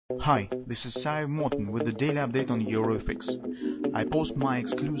Hi, this is Sive Morten with the daily update on EURUFX. I post my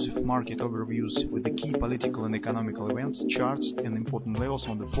exclusive market overviews with the key political and economical events, charts and important levels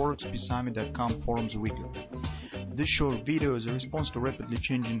on the ForexPeaceArmy.com forums weekly. This short video is a response to rapidly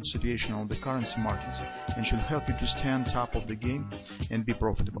changing situation on the currency markets and should help you to stay on top of the game and be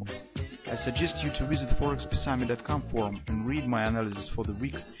profitable. I suggest you to visit ForexPeaceArmy.com forum and read my analysis for the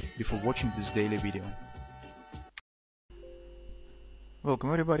week before watching this daily video.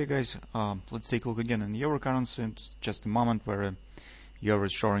 Welcome everybody, guys. Let's take a look again in euro currency. It's just a moment where euro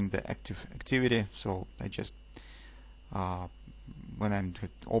is showing the active activity. So I just when I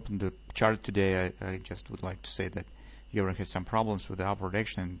opened the chart today, I just would like to say that euro has some problems with the upward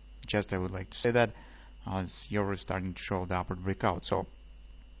action. I would like to say that as euro is starting to show the upward breakout. So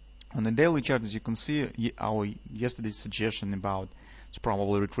on the daily chart, as you can see, our yesterday's suggestion about it's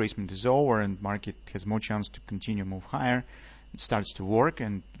probably retracement is over and market has more chance to continue move higher. It starts to work,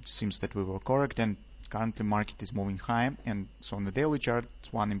 and it seems that we were correct, and currently market is moving high. And so on the daily chart,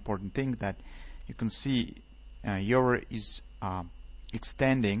 it's one important thing that you can see euro is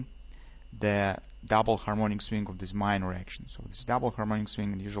extending the double harmonic swing of this minor action. So this double harmonic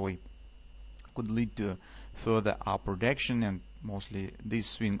swing usually could lead to further upward action, and mostly this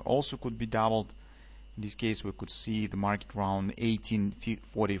swing also could be doubled. In this case, we could see the market around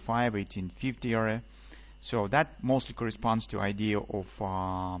 1845, 1850 area. So that mostly corresponds to idea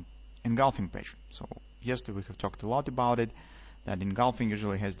of engulfing pattern. So yesterday we have talked a lot about it, that engulfing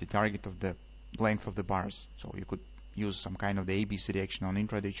usually has the target of the length of the bars. So you could use some kind of the ABC reaction on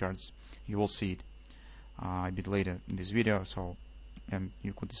intraday charts. You will see it a bit later in this video. So and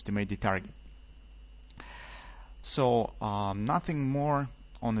you could estimate the target. So nothing more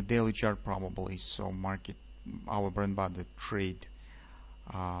on the daily chart probably. So market, our bread and butter trade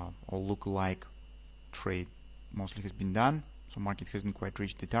or look-alike trade mostly has been done. So market hasn't quite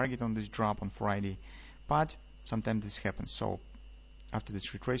reached the target on this drop on Friday, but sometimes this happens. So after this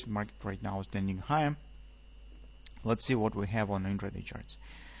retracement, market right now is standing higher. Let's see what we have on intraday charts.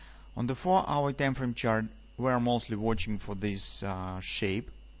 On the 4-hour time frame chart, we are mostly watching for this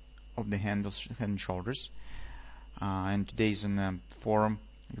shape of the hand and shoulders. And today's in the forum,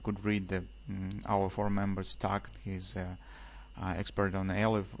 you could read the our forum member Stock. He's expert on the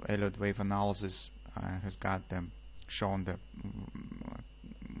Elliott wave analysis. Has got shown the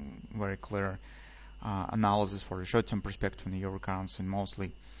very clear analysis for the short-term perspective in the euro currency, and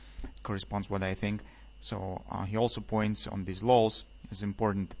mostly corresponds what I think. So he also points on these lows as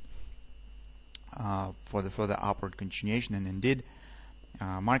important for the further upward continuation, and indeed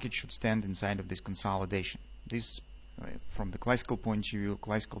market should stand inside of this consolidation. This from the classical point of view,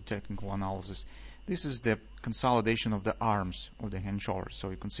 classical technical analysis, this is the consolidation of the arms of the hand shoulders. So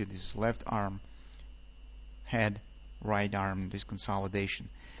you can see this left arm, head, right arm, this consolidation.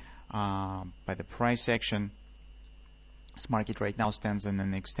 By the price action, this market right now stands in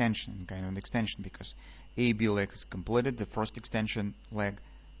an extension, kind of an extension, because AB leg is completed. The first extension leg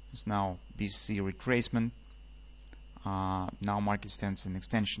is now BC retracement. Now market stands in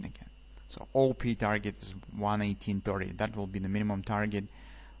extension again. So OP target is 118.30. That will be the minimum target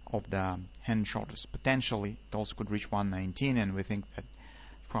of the hand shoulders. Potentially, it also could reach 119, and we think that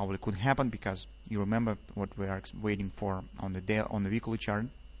probably could happen because you remember what we are waiting for on the weekly chart.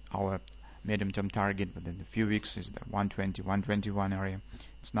 Our medium-term target within a few weeks is the 120, 121 area.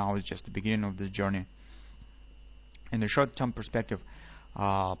 It's just the beginning of this journey. In the short-term perspective,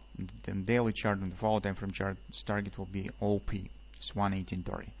 the daily chart and the follow time frame chart, this target will be OP, it's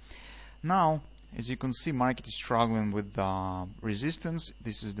 118.30. Now, as you can see, market is struggling with resistance.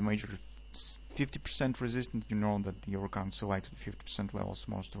 This is the major 50% resistance. You know that the euro currency likes the 50% levels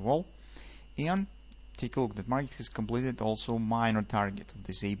most of all. And take a look, that market has completed also minor target of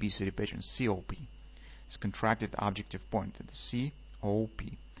this ABC repetition, COP. It's contracted objective point at the COP.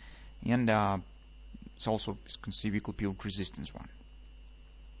 And it's also, you can see, weekly period resistance one.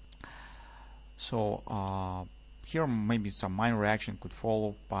 So here maybe some minor reaction could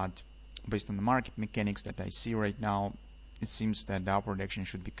follow, but based on the market mechanics that I see right now, it seems that the upward action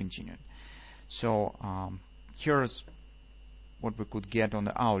should be continued. So here's what we could get on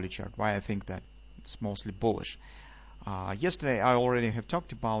the hourly chart, why I think that it's mostly bullish. Yesterday I already have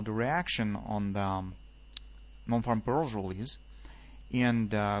talked about the reaction on the non-farm payrolls release,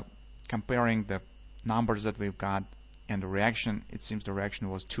 and comparing the numbers that we've got and the reaction, it seems the reaction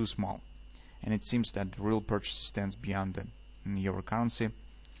was too small, and it seems that the real purchase stands beyond the euro currency,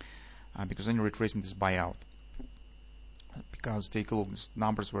 because any retracement is buyout. Because take a look, these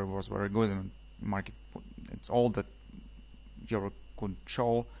numbers was very good, and market, it's all that euro could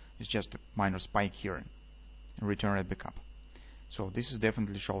show is just a minor spike here and return right back up. So this is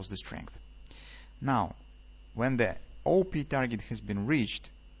definitely shows the strength. Now, when the OP target has been reached,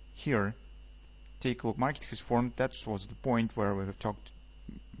 here, take a look, market has formed, that was the point where we have talked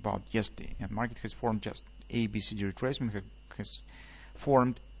about yesterday, and market has formed just ABCD retracement, has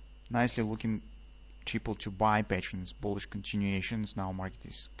formed nicely looking triple to buy patterns, bullish continuations. Now market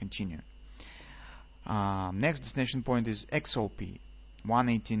is continuing. Next destination point is XOP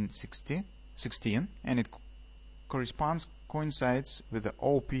 118.16, and it coincides with the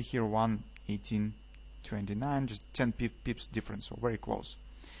OP here 118.29, just 10 pips difference, so very close.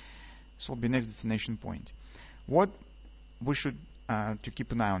 This will be next destination point. What we should to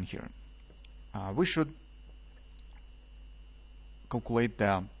keep an eye on here, we should calculate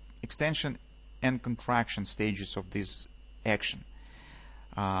the extension and contraction stages of this action.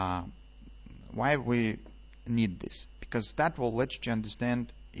 Why we need this? Because that will let you to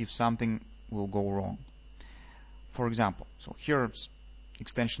understand if something will go wrong. For example, so here's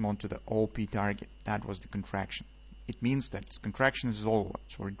extension onto the OP target. That was the contraction. It means that this contraction is over.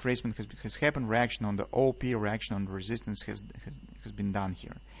 So retracement has happened, reaction on the OP, reaction on the resistance has been done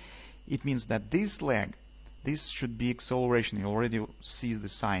here. It means that this leg, this should be acceleration. You already see the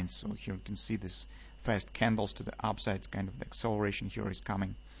signs. So here you can see this fast candles to the upside, kind of the acceleration here is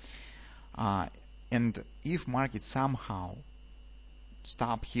coming. And if market somehow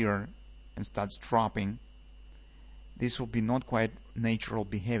stop here and starts dropping, this will be not quite natural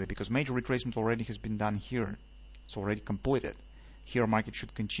behavior, because major retracement already has been done here. It's already completed. Here market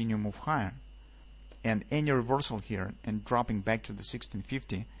should continue move higher. And any reversal here and dropping back to the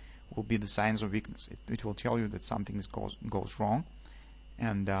 1650 will be the signs of weakness. It will tell you that something goes wrong,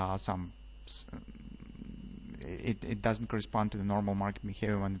 and it doesn't correspond to the normal market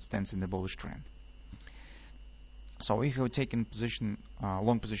behavior when it stands in the bullish trend. So if you have taken position,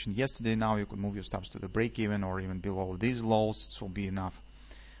 long position yesterday, now you could move your stops to the break even or even below these lows. This will be enough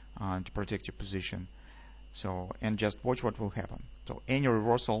to protect your position. So, and just watch what will happen. So any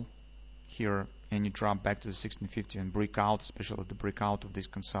reversal here, any drop back to the 1650 and breakout, especially the breakout of this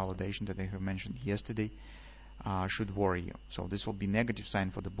consolidation that I have mentioned yesterday, should worry you. So this will be negative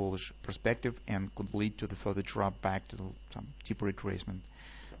sign for the bullish perspective and could lead to the further drop back to some deeper retracement.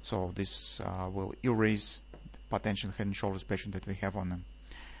 So this will erase the potential head and shoulders pattern that we have on them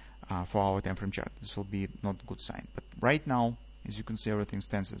for our time frame chart. This will be not a good sign. But right now, as you can see, everything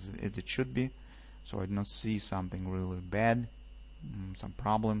stands as it should be. So I do not see something really bad, some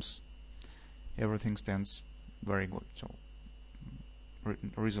problems. Everything stands very good. So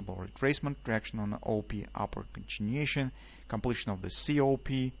reasonable retracement, reaction on the OP, upward continuation, completion of the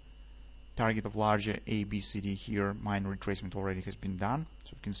COP, target of larger ABCD here, minor retracement already has been done.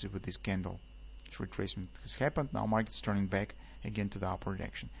 So you can see with this candle, retracement has happened. Now market's turning back again to the upward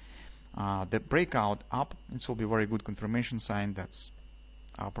direction. The breakout up, this will be a very good confirmation sign that's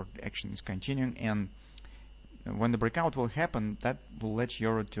upward action is continuing, and when the breakout will happen, that will let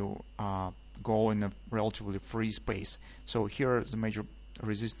Euro to go in a relatively free space. So here the major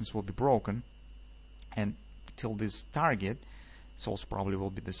resistance will be broken, and till this target, it's also probably will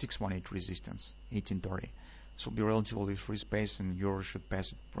be the 618 resistance, 1830. So it'll be relatively free space, and Euro should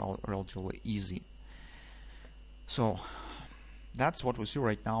pass it relatively easy. So that's what we see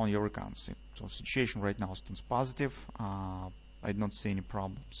right now on Euro currency. So situation right now stands positive. I do not see any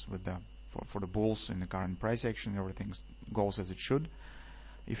problems with the for the bulls in the current price action. Everything goes as it should.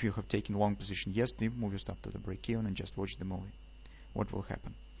 If you have taken long position yesterday, move your stop to the break even and just watch the movie. What will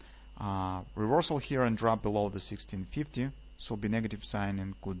happen? Reversal here and drop below the 1650. This will be negative sign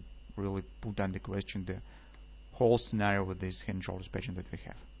and could really put under question the whole scenario with this head and shoulders pattern that we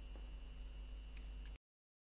have.